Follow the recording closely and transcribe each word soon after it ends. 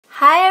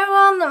Hi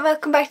everyone and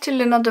welcome back to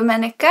Luna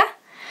Domenica.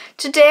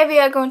 Today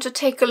we are going to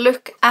take a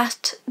look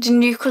at the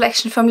new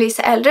collection from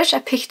Lisa Eldridge. I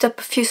picked up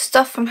a few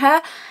stuff from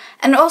her,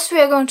 and also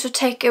we are going to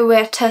take a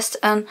wear test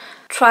and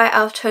try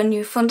out her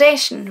new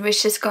foundation,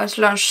 which is going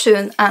to launch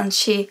soon, and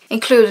she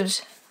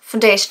included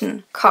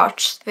foundation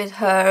cards with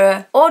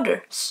her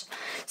orders.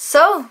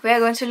 So we are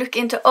going to look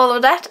into all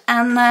of that,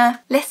 and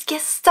let's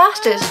get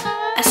started.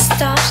 I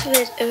start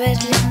with a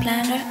red lip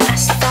liner. I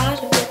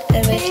start with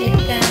a red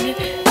lip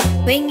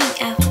liner, winging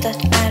out that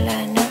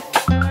eyeliner.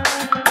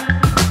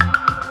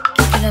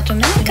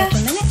 Domenica.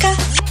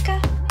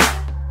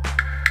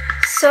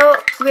 So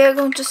we are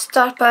going to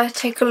start by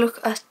take a look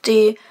at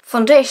the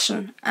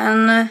foundation,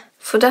 and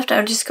for that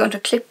I'm just going to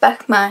clip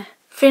back my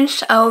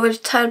fringe. I already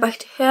tied back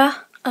the hair.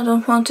 I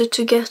don't want it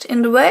to get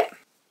in the way.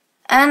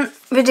 And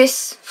with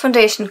this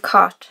foundation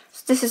card.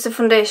 So this is a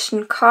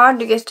foundation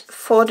card. You get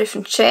 4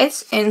 different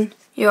shades in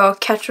your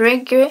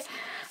category,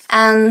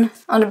 and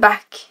on the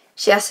back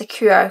she has a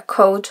QR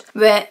code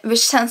which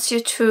sends you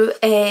to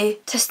a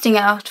testing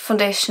out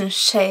foundation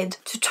shade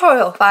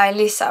tutorial by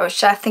Lisa,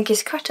 which I think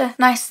is quite a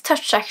nice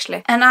touch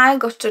actually. And I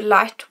got the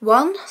light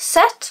 1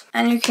 set,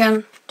 and you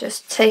can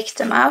just take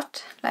them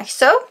out like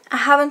so. I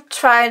haven't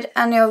tried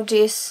any of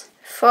these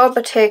before,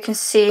 but here you can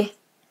see,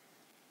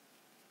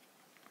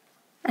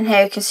 and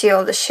here you can see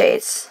all the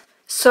shades.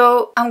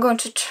 So I'm going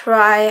to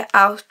try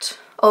out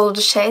all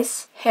the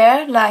shades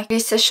here, like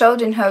Lisa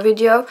showed in her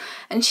video,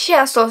 and she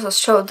has also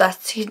showed that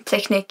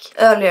technique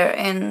earlier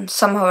in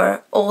some of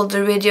her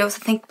older videos,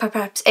 I think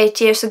perhaps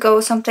 8 years ago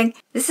or something.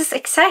 This is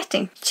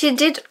exciting. She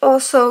did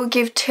also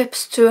give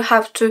tips to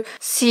how to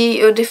see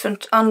your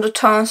different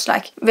undertones,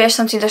 like wear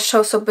something that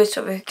shows a bit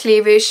of a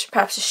cleavage,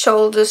 perhaps the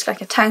shoulders,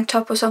 like a tank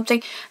top or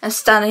something, and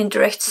stand in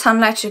direct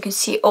sunlight so you can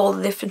see all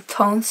the different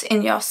tones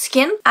in your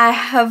skin. I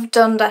have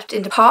done that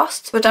in the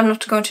past, but I'm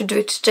not going to do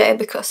it today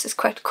because it's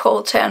quite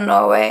cold here in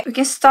Norway. We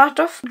can start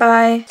off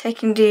by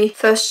taking the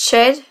first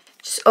shade,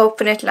 just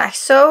open it like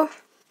so,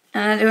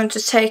 and I'm going to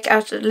take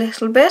out a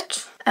little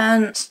bit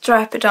and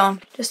stripe it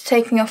on, just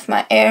taking off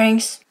my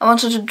earrings. I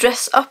wanted to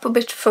dress up a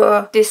bit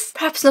for this,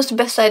 perhaps not the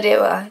best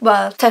idea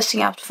while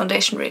testing out the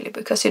foundation really,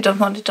 because you don't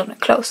want it on your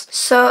clothes.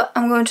 So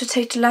I'm going to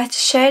take the lighter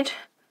shade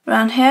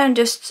around here and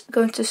just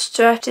going to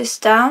stripe this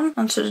down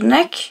onto the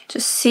neck to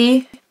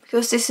see,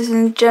 because this is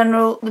in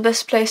general the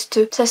best place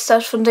to test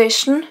out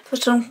foundation.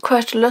 Put on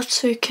quite a lot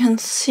so you can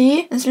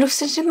see. It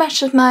looks like it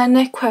matches my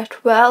neck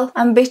quite well.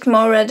 I'm a bit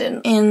more red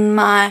in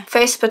my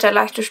face, but I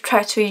like to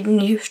try to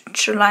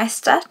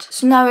neutralize that.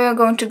 So now we are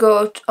going to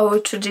go over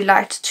to the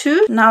light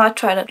 2. Now I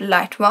tried out the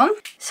light 1.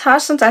 It's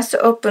hard sometimes to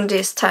open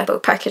these type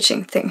of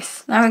packaging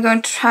things. Now we're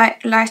going to try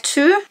light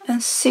 2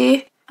 and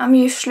see. I'm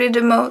usually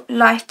the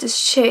lightest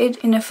shade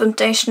in a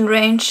foundation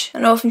range,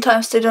 and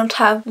oftentimes they don't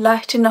have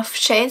light enough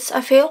shades,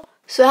 I feel.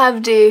 So I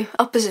have the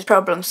opposite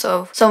problems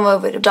of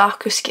someone with a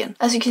darker skin.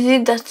 As you can see,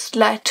 that's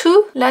light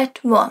 2, light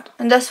 1.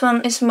 And this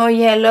one is more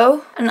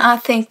yellow, and I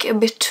think a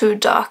bit too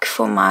dark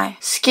for my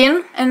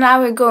skin. And now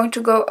we're going to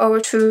go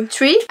over to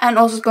 3, and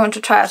also going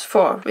to try out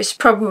 4, which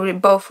probably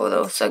both of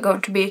those are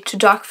going to be too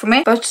dark for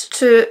me. But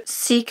to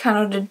see kind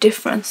of the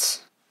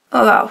difference.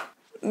 Oh wow.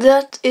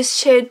 That is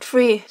shade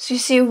 3. So you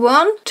see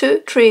 1,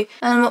 2, 3.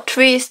 And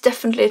 3 is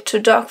definitely too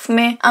dark for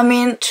me. I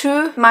mean,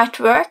 2 might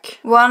work.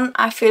 1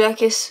 I feel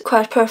like is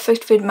quite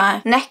perfect with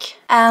my neck.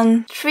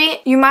 And 3,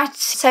 you might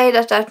say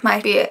that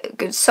might be a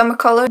good summer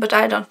color, but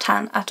I don't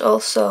tan at all,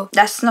 so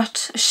that's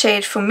not a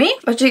shade for me.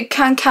 But you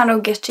can kind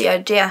of get the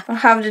idea of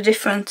how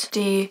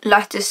the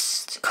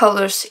lightest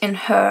colors in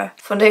her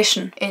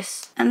foundation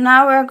is. And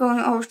now we're going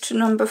over to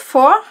number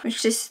 4,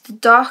 which is the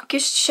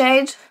darkest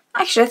shade.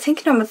 Actually, I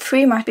think number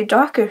 3 might be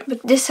darker,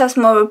 but this has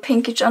more of a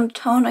pinkish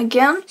undertone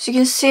again. So you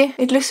can see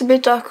it looks a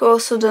bit darker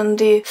also than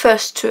the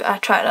first 2 I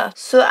tried out.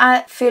 So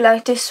I feel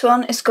like this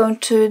one is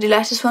the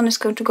lightest one is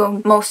going to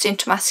go most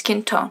into my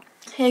skin tone.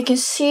 Here you can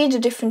see the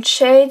different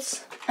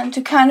shades. And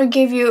to kind of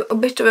give you a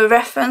bit of a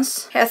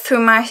reference, here through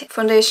my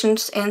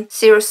foundations in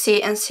 0C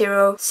and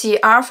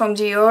 0CR from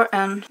Dior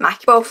and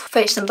MAC, both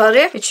face and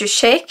body, which you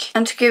shake.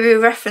 And to give you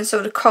a reference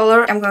of the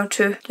color, I'm going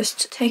to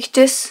just take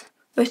this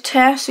with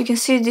here, so you can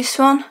see this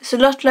one. It's a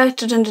lot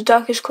lighter than the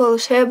darkest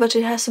colors here, but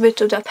it has a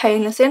bit of that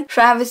paleness in.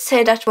 So I would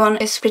say that one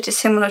is pretty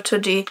similar to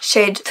the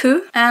shade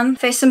 2. And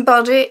face and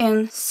body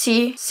in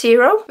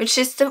C0, which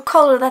is the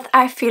color that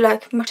I feel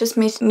like matches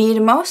me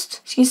the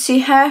most. So you can see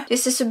here,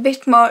 this is a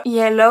bit more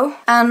yellow.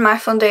 And my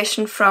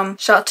foundation from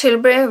Charlotte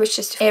Tilbury, which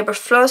is the Eldridge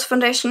Flawless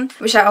foundation,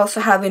 which I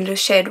also have in the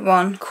shade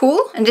 1 Cool.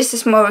 And this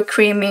is more a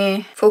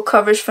creamy full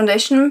coverage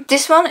foundation.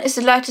 This one is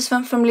the lightest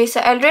one from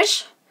Lisa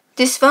Eldridge.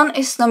 This one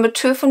is number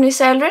 2 from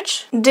Lisa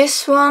Eldridge.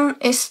 This one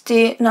is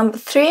the number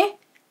 3.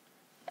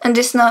 And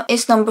this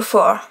is number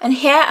 4. And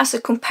here as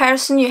a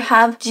comparison you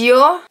have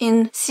Dior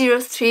in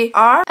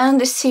 03R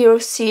and the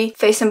 0C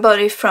face and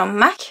body from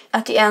MAC.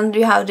 At the end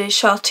you have the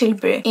Charlotte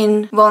Tilbury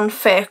in 1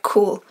 Fair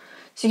Cool.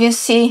 So you can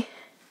see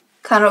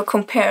kind of a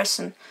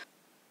comparison.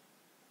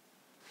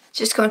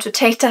 Just going to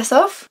take that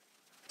off.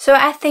 So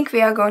I think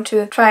we are going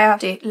to try out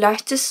the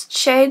lightest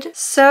shade.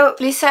 So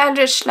Lisa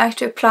Eldridge likes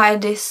to apply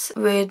this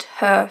with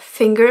her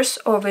fingers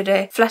or with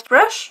a flat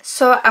brush.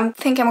 So I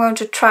think I'm going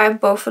to try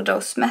both of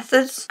those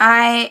methods.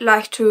 I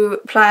like to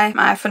apply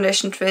my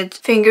foundation with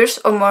fingers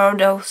or more of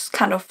those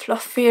kind of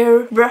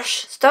fluffier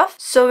brush stuff.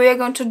 So we are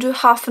going to do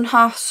half and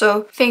half.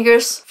 So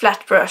fingers,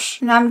 flat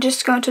brush. And I'm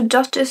just going to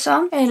dot this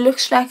on. And it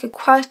looks like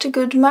quite a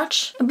good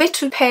match. A bit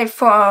too pale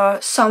for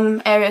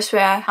some areas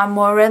where I'm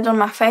more red on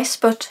my face,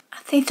 but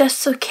I think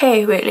that's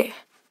okay really.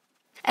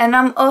 And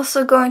I'm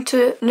also going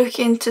to look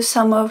into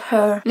some of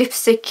her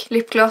lipstick,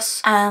 lip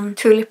gloss and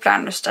 2 lip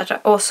liners that I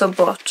also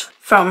bought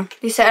from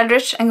Lisa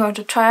Eldridge. I'm going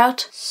to try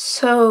out.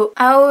 So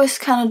I always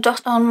kind of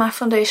dot on my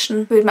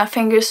foundation with my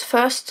fingers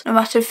first, no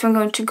matter if I'm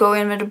going to go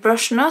in with a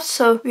brush or not.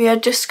 So we are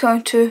just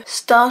going to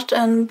start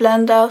and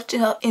blend out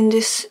in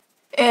this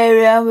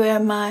area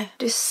where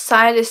this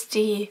side is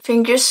the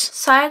fingers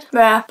side,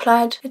 where I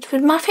applied it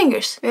with my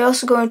fingers. We're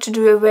also going to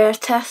do a wear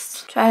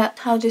test, try out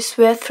how this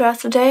wears throughout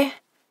the day.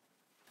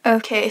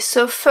 Okay,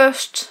 so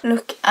first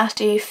look at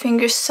the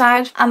fingers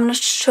side. I'm not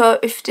sure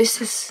if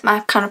this is my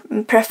kind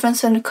of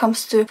preference when it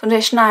comes to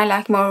foundation. I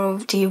like more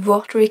of the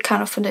watery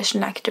kind of foundation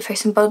like the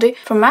Face and Body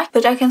from MAC.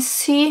 But I can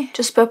see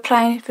just by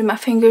applying it with my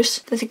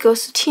fingers that it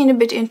goes a teeny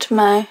bit into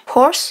my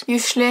pores.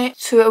 Usually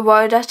to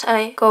avoid that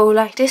I go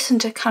like this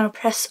and just kind of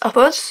press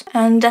upwards.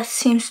 And that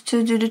seems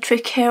to do the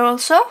trick here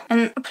also.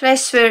 And a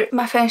place where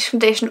my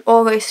foundation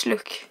always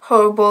look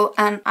horrible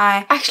and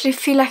I actually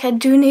feel like I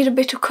do need a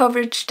bit of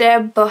coverage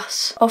there,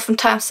 but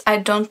oftentimes I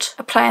don't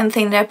apply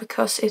anything there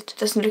because it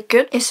doesn't look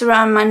good. It's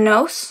around my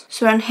nose.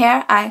 So around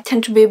here I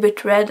tend to be a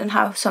bit red and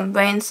have some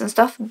veins and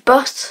stuff,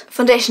 but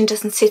foundation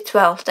doesn't sit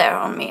well there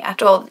on me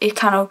at all. It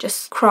kind of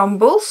just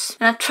crumbles.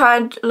 And I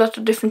tried a lot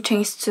of different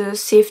things to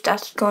see if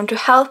that's going to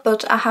help,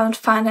 but I haven't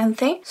found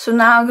anything. So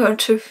now I'm going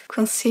to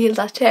conceal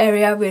that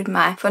area with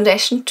my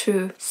foundation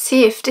to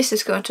see if this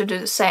is going to do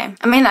the same.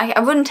 I mean, I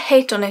wouldn't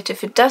hate on it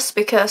if it does,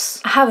 because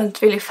I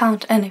haven't really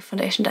found any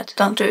foundation that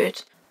don't do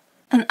it.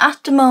 And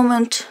at the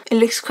moment it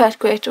looks quite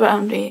great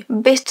around the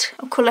bit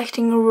of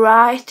collecting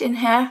right in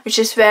here, which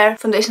is where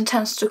foundation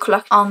tends to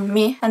collect on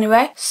me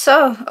anyway.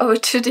 So over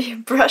to the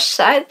brush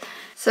side.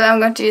 So I'm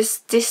going to use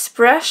this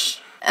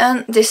brush.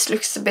 And this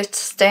looks a bit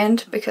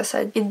stained because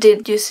I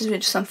did use it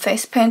with some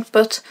face paint,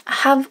 but I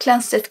have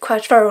cleansed it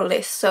quite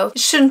thoroughly, so it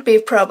shouldn't be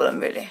a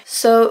problem really.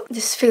 So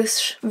this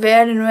feels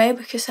weird in a way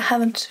because I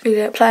haven't really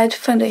applied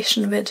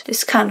foundation with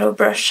this kind of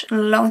brush in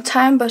a long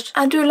time, but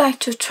I do like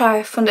to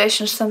try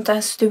foundation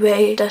sometimes the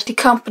way that the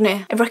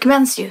company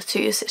recommends you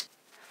to use it.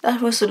 That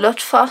was a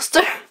lot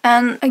faster.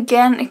 And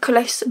again, it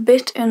collects a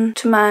bit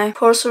into my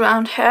pores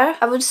around here.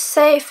 I would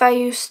say if I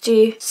use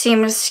the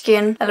Seamless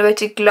Skin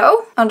Elevated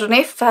Glow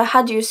underneath, if I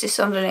had used this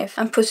underneath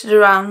and put it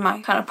around my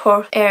kind of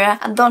pore area,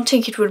 I don't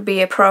think it would be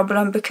a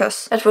problem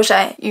because that's what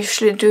I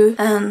usually do.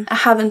 And I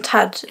haven't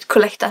had it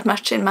collect that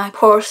much in my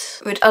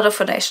pores with other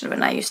foundation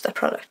when I use that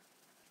product.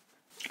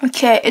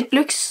 Okay, it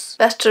looks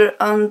better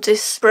on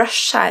this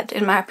brush side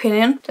in my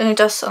opinion than it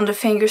does on the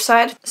finger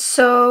side.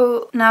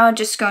 So now I'm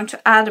just going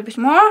to add a bit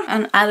more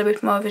and add a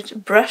bit more with the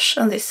brush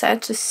on this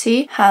side to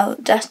see how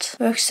that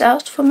works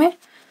out for me.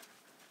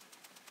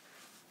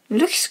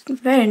 Looks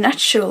very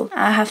natural,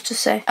 I have to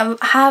say. I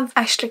have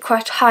actually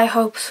quite high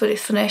hopes for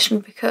this foundation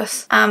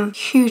because I'm a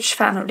huge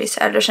fan of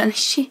Lisa Eldridge and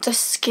she does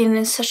skin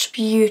in such a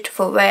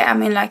beautiful way. I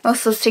mean, like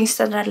most of the things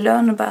that I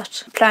learn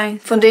about applying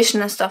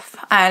foundation and stuff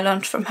I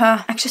learned from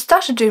her. I actually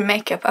started doing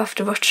makeup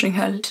after watching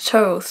her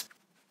tutorials.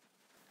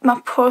 My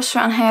pores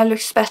around here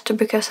looks better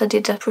because I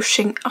did that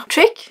pushing up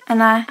trick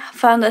and I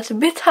found that a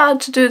bit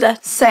hard to do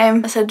that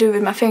same as I do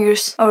with my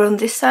fingers over on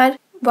this side.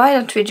 Why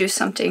don't we do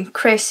something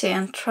crazy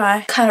and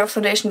try kind of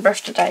foundation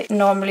brush that I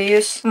normally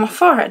use on my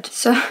forehead.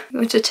 So I'm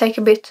going to take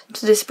a bit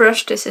to this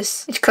brush, this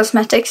is It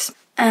Cosmetics,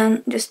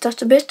 and just dot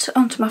a bit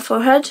onto my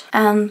forehead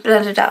and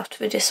blend it out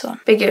with this one,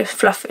 bigger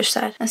fluffier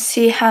side, and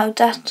see how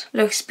that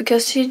looks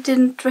because she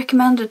didn't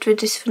recommend it with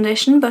this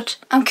foundation, but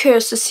I'm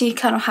curious to see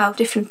kind of how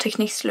different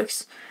techniques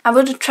looks. I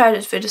would have tried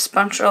it with a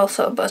sponge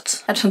also,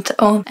 but I don't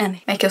own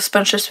any makeup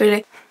sponges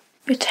really.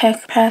 Bit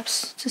hair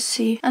perhaps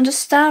to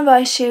understand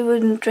why she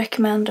wouldn't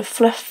recommend a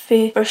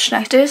fluffy brush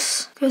like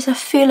this, because I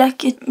feel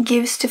like it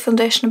gives the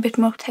foundation a bit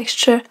more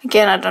texture.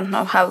 Again, I don't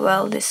know how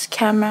well this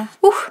camera,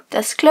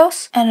 that's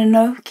close. I don't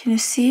know, can you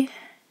see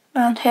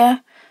around here?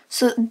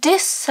 So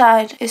this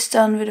side is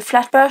done with a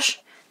flat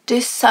brush,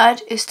 this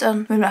side is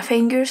done with my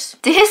fingers,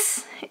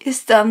 this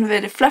is done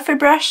with a fluffy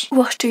brush.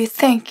 What do you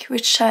think?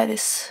 Which side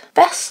is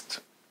best?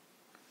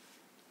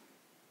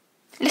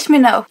 Let me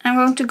know. I'm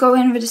going to go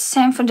in with the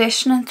same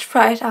foundation and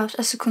try it out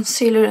as a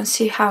concealer and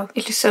see how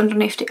it looks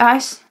underneath the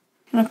eyes.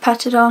 I'm gonna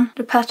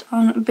pat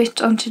on a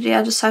bit onto the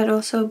other side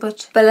also,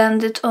 but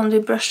blend it on the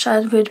brush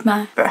side with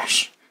my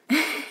brush.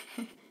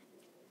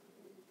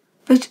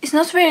 But it's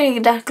not really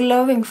that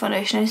glowing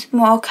foundation, it's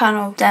more kind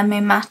of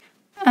demi-matte.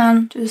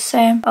 And do the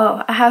same.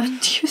 Oh, I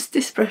haven't used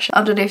this brush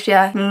underneath the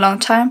eye in a long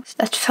time.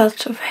 That felt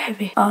so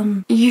very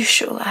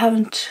unusual. I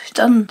haven't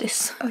done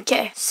this.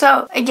 Okay,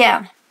 so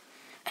again.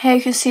 Here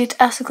you can see it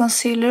as a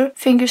concealer.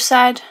 Finger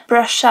side,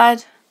 brush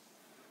side,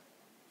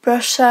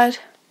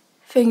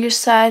 finger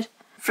side,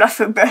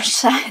 fluffy brush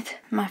side.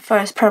 My fur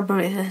is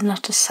probably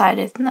not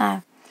decided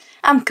now.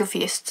 I'm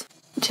confused.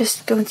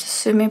 Just going to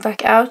zoom it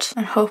back out,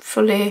 and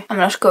hopefully I'm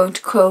not going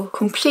to go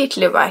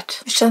completely white,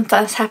 which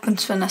sometimes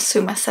happens when I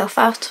zoom myself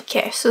out.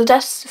 Okay, so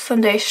that's the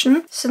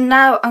foundation. So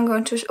now I'm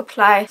going to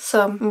apply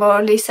some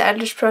more Lisa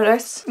Eldridge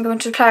products. I'm going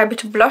to apply a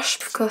bit of blush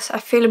because I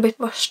feel a bit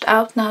washed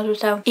out now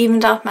that I've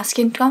evened out my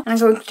skin tone. I'm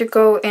going to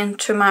go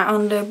into my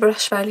Under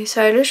Brush by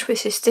Lisa Eldridge,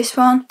 which is this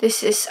one.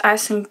 This is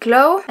Ice and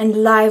Glow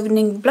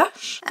Enlivening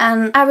Blush,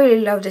 and I really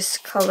love this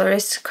color.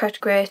 It's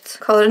quite great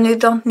color and you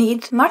don't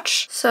need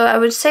much. So I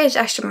would say it's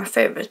actually my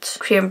favorite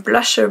cream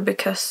blusher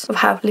because of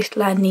how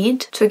little I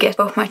need to get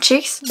both my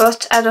cheeks,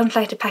 but I don't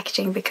like the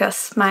packaging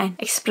because mine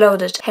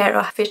exploded hair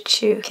off,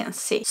 which you can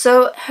see.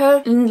 So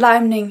her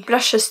enlivening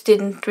blushes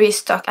didn't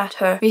restock at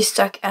her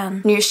restock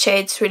and new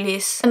shades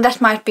release, and that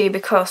might be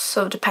because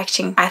of the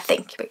packaging, I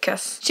think,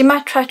 because she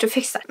might try to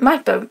fix that.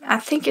 Might be. I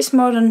think it's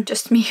more than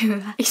just me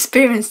who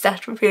experienced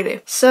that,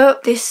 really. So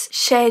this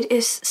shade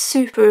is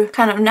super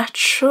kind of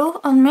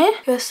natural on me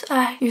because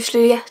I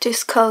usually get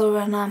this color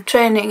when I'm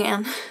training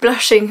and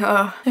blushing,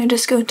 or I'm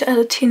just going to add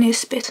a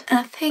teeniest bit. And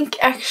I think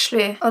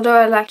actually, although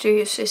I like to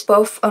use this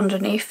both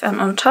underneath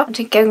and on top, I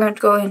think I'm going to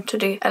go into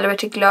the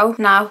Elevated Glow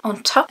now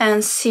on top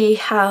and see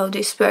how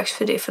this works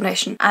for the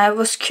foundation. I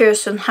was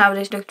curious on how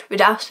this looked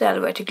without the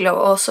Elevated Glow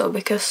also,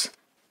 because...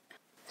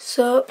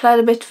 So applied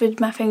a bit with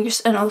my fingers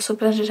and also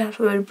blended it out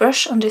with a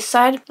brush on this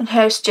side. And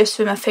here's just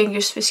with my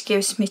fingers, which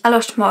gives me a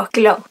lot more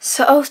glow.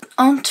 So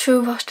on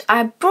to what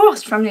I bought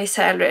from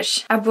Lisa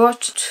Eldridge. I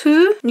bought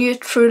 2 new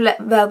True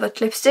Velvet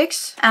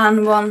lipsticks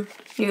and 1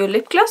 new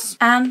lip gloss,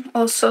 and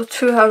also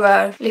 2 of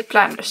her lip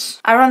liners.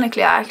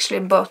 Ironically, I actually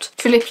bought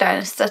 2 lip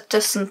liners that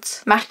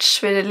doesn't match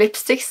with the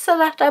lipsticks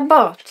that I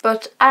bought,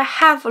 but I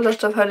have a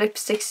lot of her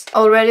lipsticks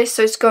already,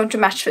 so it's going to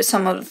match with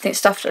some of the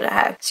stuff that I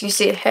have. So you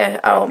see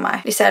here are all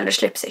my Lisa Eldridge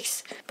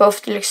lipsticks,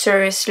 both the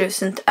Luxurious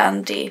Lucent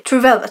and the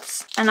True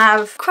Velvets, and I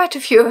have quite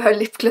a few of her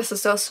lip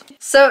glosses also.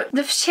 So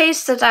the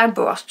shades that I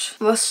bought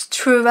was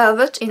True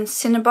Velvet in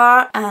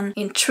Cinnebar and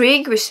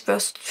Intrige, which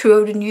was 2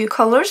 of the new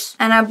colors,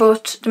 and I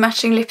bought the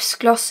matching lips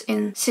gloss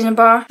in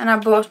Cinnebar, and I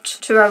bought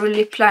 2 other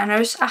lip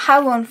liners. I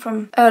have one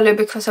from earlier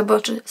because I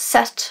bought a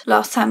set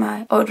last time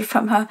I ordered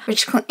from her,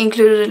 which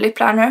included a lip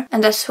liner,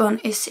 and this one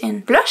is in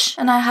blush,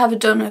 and I have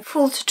done a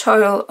full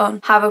tutorial on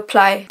how to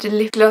apply the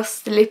lip gloss,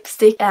 the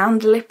lipstick and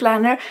the lip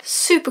liner.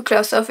 Super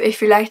close up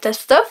if you like that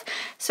stuff,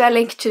 so I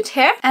linked to it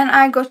here. And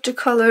I got the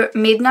color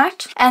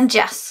Midnight and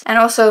Jazz, and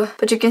also,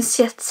 but you can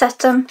set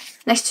them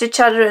next to each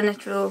other and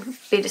it will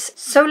be this.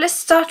 So let's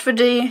start with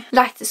the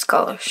lightest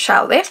color,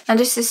 shall we? And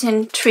this is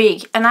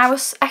Intrige, and I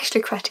was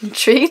actually quite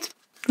intrigued,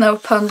 no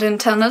pun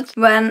intended,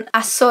 when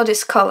I saw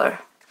this color,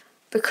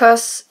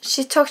 because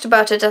she talked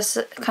about it as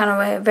kind of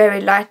a very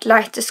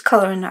lightest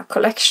color in her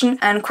collection,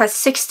 and quite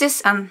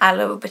 60s, and I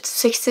love a bit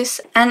 60s,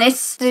 and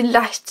it's the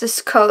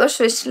lightest color,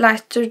 so it's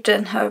lighter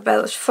than her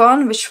Velvet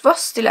Fawn, which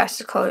was the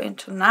lightest color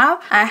until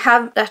now. I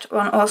have that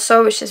one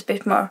also, which is a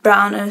bit more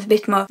brown and a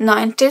bit more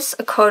 90s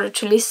according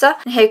to Lisa,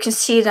 and here you can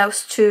see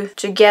those 2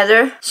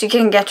 together, so you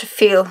can get a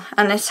feel,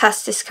 and it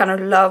has this kind of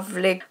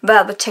lovely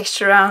velvet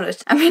texture around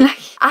it. I mean, like,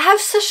 I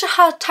have such a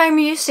hard time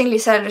using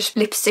Lisa Eldridge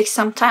lipstick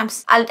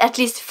sometimes. At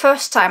least the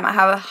first time I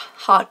have a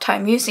hard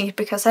time using it,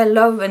 because I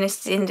love when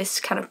it's in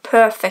this kind of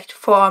perfect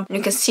form and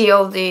you can see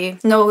all the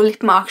no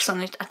lip marks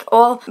on it at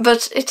all,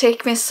 but it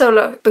took me so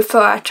long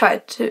before I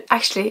tried to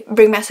actually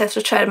bring myself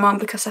to try them on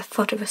because I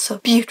thought it was so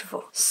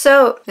beautiful.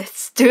 So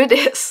let's do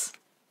this.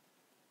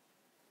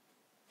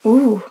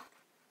 Ooh,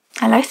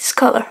 I like this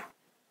color.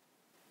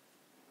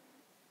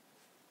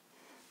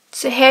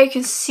 So here you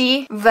can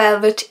see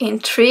Velvet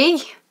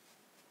Intrige.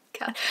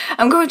 God,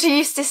 I'm going to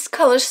use this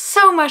color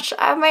so much,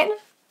 I mean...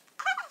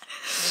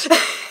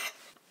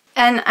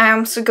 And I'm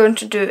also going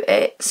to do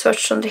a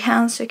swatch on the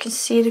hand so you can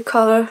see the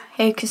color.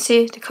 Here you can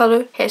see the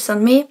color. Here's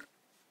on me.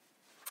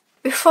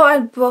 Before I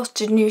bought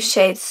the new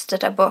shades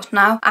that I bought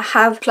now, I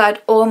have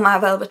applied all my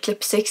velvet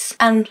lipsticks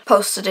and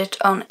posted it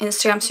on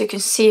Instagram so you can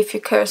see if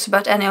you're curious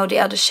about any of the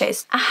other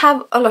shades. I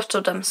have a lot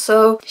of them,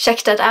 so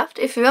check that out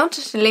if you want.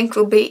 The link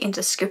will be in the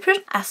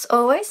description as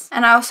always.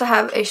 And I also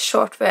have a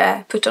short where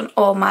I put on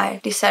all my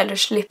Lisa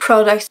Eldridge lip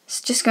products.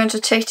 So just going to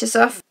take this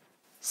off.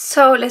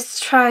 So let's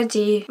try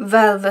the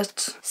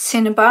Velvet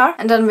Cinnebar,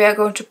 and then we are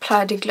going to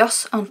apply the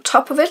gloss on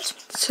top of it.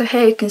 So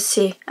here you can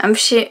see, and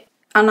she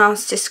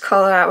announced this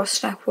color, I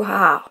was like,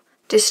 wow,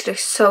 this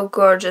looks so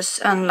gorgeous,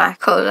 and like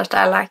color that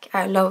I like.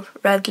 I love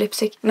red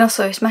lipstick, and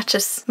also it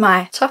matches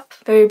my top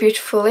very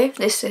beautifully.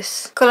 This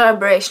is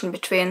collaboration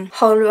between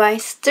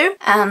Holweister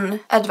and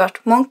Edvard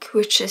Munch,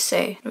 which is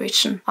a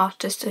Norwegian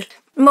artist, the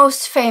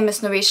most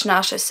famous Norwegian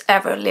artist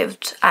ever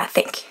lived, I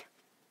think.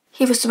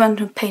 He was the one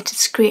who painted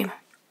Scream.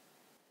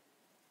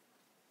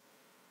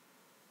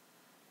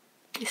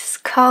 This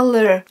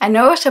color. I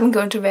know what I'm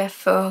going to wear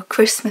for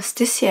Christmas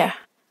this year.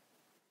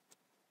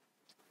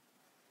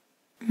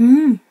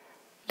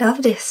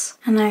 love this.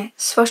 And I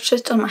swatched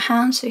it on my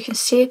hand so you can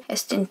see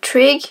it's the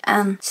Intrige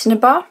and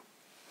Cinnebar.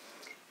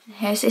 And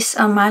here's this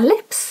on my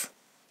lips.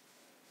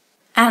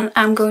 And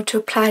I'm going to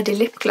apply the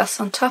lip gloss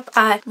on top.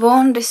 I've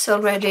worn this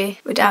already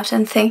without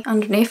anything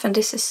underneath, and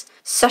this is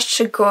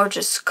such a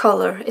gorgeous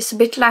color. It's a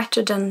bit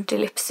lighter than the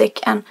lipstick,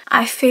 and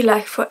I feel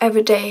like for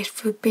every day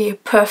it would be a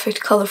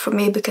perfect color for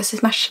me because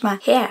it matches my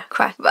hair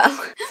quite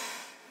well.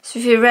 So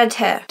if you have red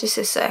hair, this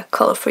is a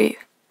color for you.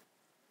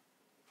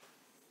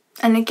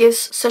 And it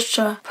gives such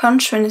a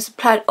punch when it's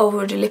applied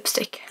over the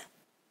lipstick.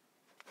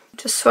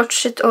 Just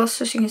swatch it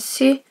also so you can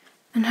see.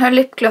 And her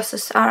lip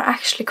glosses are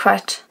actually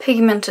quite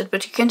pigmented,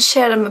 but you can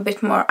share them a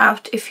bit more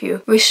out if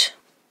you wish.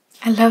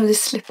 I love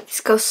this lip. This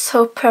goes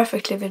so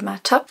perfectly with my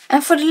top.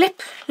 And for the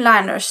lip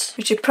liners,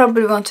 which you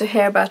probably want to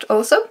hear about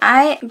also,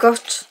 I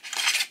got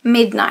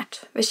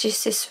Midnight, which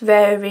is this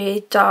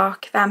very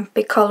dark,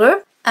 vampy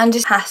color. And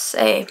this has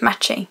a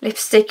matching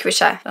lipstick,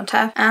 which I don't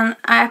have. And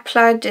I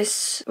applied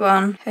this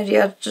one the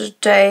other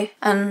day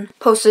and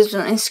posted it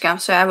on Instagram,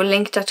 so I will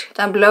link that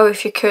down below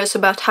if you're curious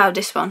about how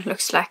this one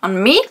looks like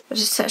on me. But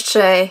it's such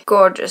a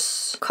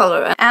gorgeous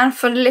color. And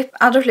for the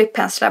other lip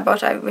pencil I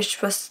bought,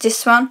 which was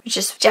this one, which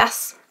is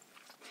Jazz,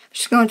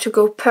 which is going to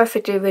go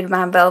perfectly with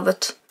my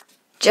Velvet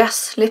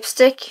Jazz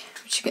lipstick.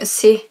 You can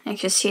see, and you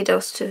can see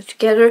those two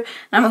together. And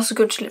I'm also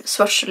going to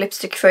swatch the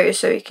lipstick for you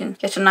so you can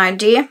get an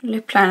idea.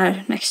 Lip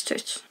liner next to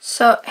it.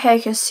 So here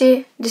you can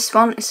see this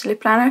one is the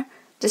lip liner,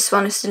 this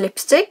one is the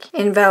lipstick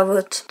in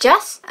Velvet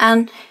Jazz,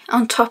 and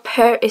on top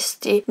here is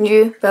the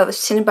new Velvet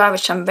Cinnebar,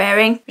 which I'm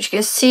wearing, which you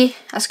can see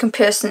as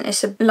comparison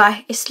is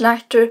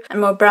lighter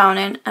and more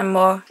browny and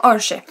more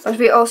orangey. But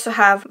we also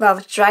have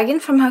Velvet Dragon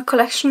from her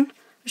collection,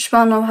 which is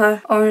one of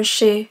her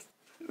orangey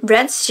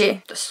reds.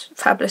 She does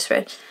fabulous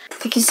red.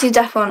 You can see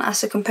that one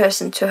as a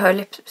comparison to her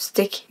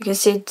lipstick. You can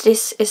see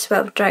this is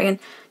Velvet Dragon,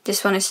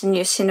 this one is the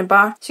new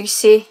Cinnebar. So you can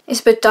see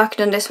it's a bit darker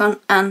than this one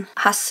and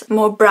has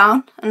more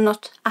brown and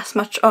not as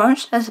much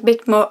orange. It's a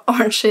bit more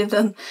orangey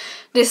than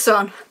this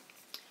one.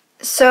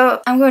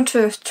 So I'm going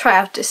to try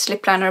out this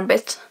lip liner a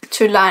bit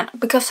to line,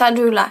 because I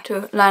do like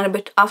to line a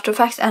bit after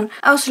effects, and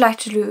I also like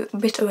to do a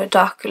bit of a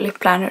darker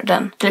lip liner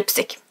than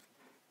lipstick.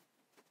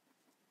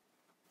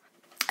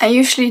 I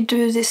usually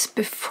do this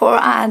before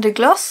I add the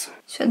gloss.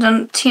 So I've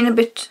done a teeny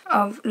bit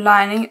of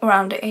lining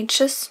around the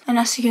edges. And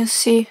as you can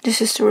see,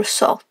 this is the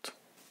result.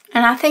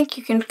 And I think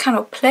you can kind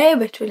of play a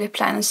bit with lip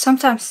liners.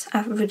 Sometimes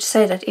I would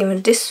say that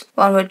even this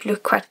one would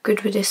look quite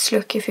good with this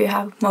look if you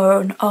have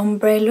more an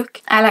ombre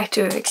look. I like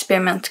to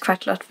experiment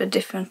quite a lot with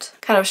different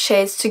kind of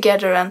shades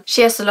together, and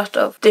she has a lot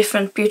of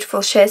different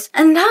beautiful shades.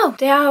 And now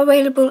they are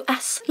available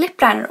as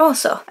lip liner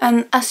also.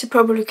 And as you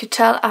probably could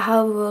tell, I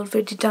have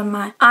already done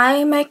my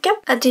eye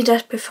makeup. I did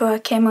that before I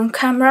came on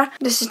camera.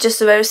 This is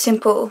just a very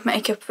simple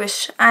makeup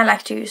which I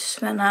like to use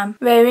when I'm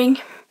wearing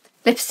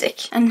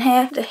lipstick. And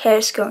here the hair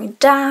is going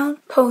down,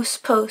 pose,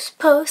 pose,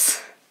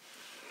 pose.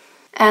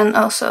 And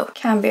also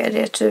can be a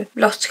idea to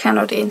blot kind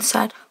of the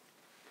inside.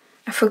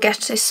 I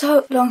forget, it's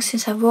so long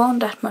since I've worn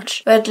that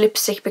much red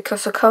lipstick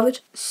because of COVID.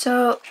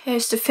 So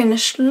here's the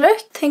finished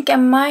look. I think I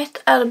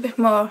might add a bit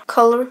more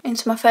color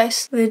into my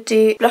face with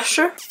the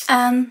blusher.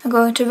 And I'm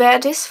going to wear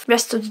this for the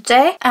rest of the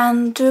day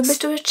and do a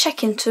bit of a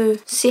check-in to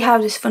see how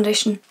this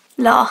foundation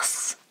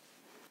lasts.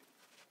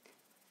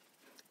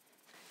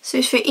 So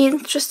if you're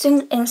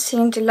interested in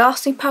seeing the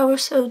lasting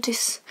powers of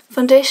this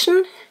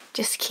foundation,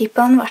 just keep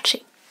on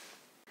watching.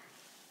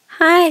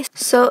 Hi!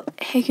 So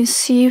here you can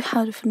see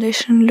how the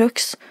foundation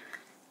looks.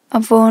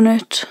 I've worn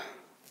it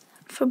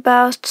for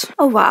about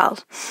a while.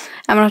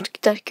 I'm not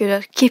that good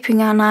at keeping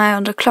an eye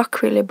on the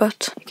clock really,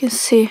 but you can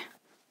see.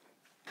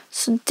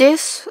 So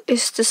this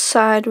is the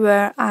side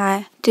where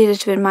I did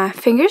it with my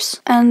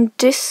fingers, and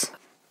this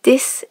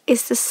is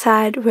the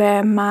side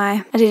where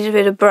I did it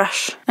with a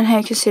brush. And here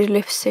you can see the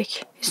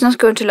lipstick. It's not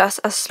going to last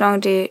as long,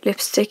 the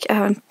lipstick. I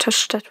haven't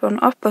touched that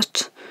one up,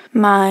 but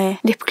my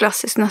lip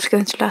gloss is not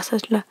going to last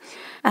as long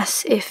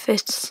as if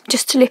it's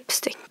just a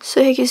lipstick. So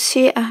you can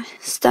see I'm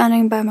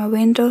standing by my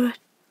window.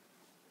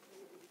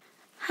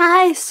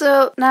 Hi,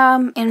 so now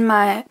I'm in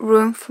my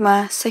room for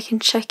my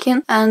second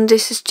check-in, and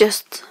this is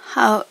just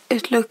how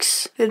it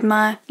looks with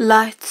my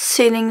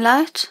ceiling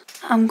light.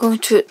 I'm going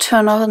to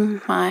turn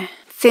on my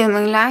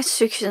filming lights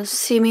so you can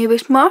see me a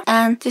bit more.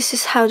 And this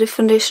is how the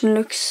foundation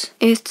looks.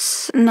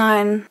 It's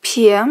 9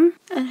 PM.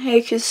 And here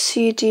you can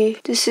see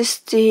this is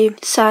the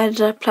side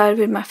that I applied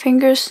with my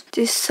fingers.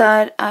 This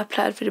side I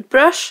applied with a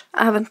brush.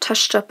 I haven't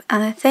touched up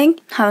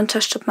anything. I haven't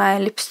touched up my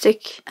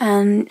lipstick.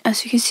 And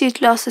as you can see,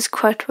 it lasts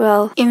quite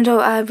well, even though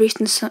I've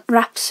written some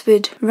wraps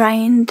with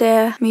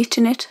reindeer meat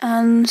in it.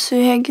 And so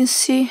here you can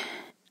see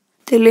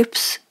the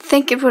lips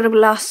think it would have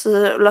lasted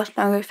a lot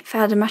longer if I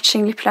had a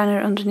matching lip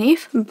liner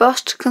underneath.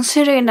 But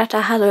considering that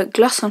I had a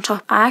gloss on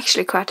top, I'm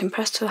actually quite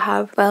impressed to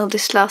how well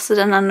this lasted,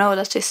 and I know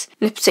that this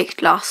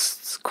lipstick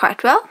lasts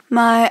quite well.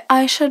 My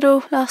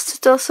eyeshadow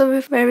lasted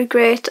also very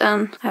great,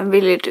 and I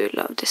really do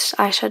love this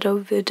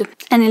eyeshadow with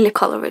any lip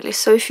color really.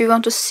 So if you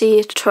want to see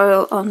a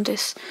tutorial on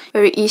this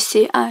very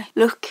easy eye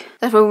look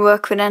that will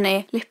work with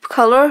any lip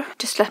color,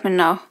 just let me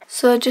know.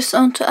 So I just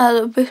want to add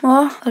a bit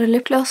more of the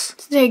lip gloss.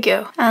 There you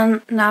go.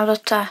 And now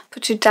that I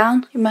put it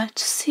down, you might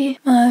see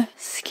my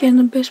skin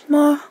a bit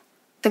more.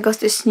 I got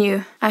this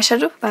new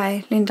eyeshadow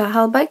by Linda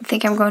Hallberg. I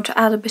think I'm going to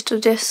add a bit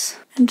of this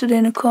into the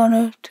inner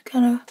corner to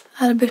kind of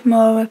add a bit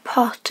more of a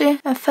party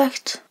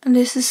effect. And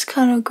this is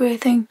kind of a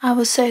great thing, I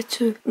would say,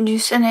 to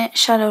use any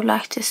shadow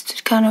like this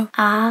to kind of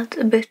add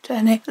a bit to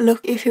any look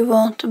if you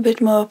want a bit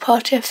more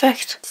party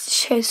effect. This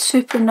shade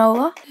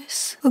Supernova.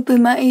 This would be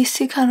my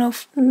easy kind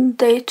of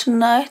day to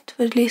night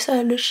with Lisa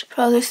Eldridge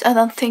products. I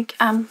don't think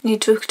I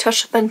need to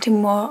touch up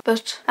anything more,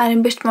 but adding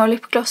a bit more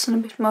lip gloss and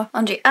a bit more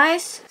on the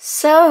eyes.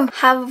 So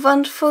have a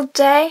wonderful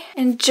day.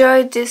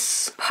 Enjoy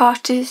this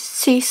party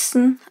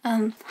season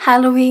and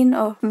Halloween,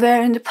 or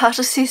where in the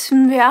party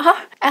season we are.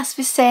 As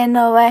we say in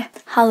Norway,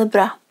 ha det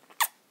bra.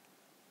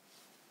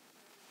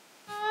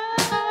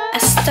 I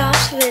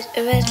started with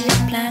a red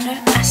lip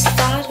liner. I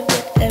started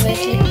with a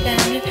red lip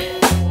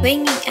liner,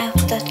 winging out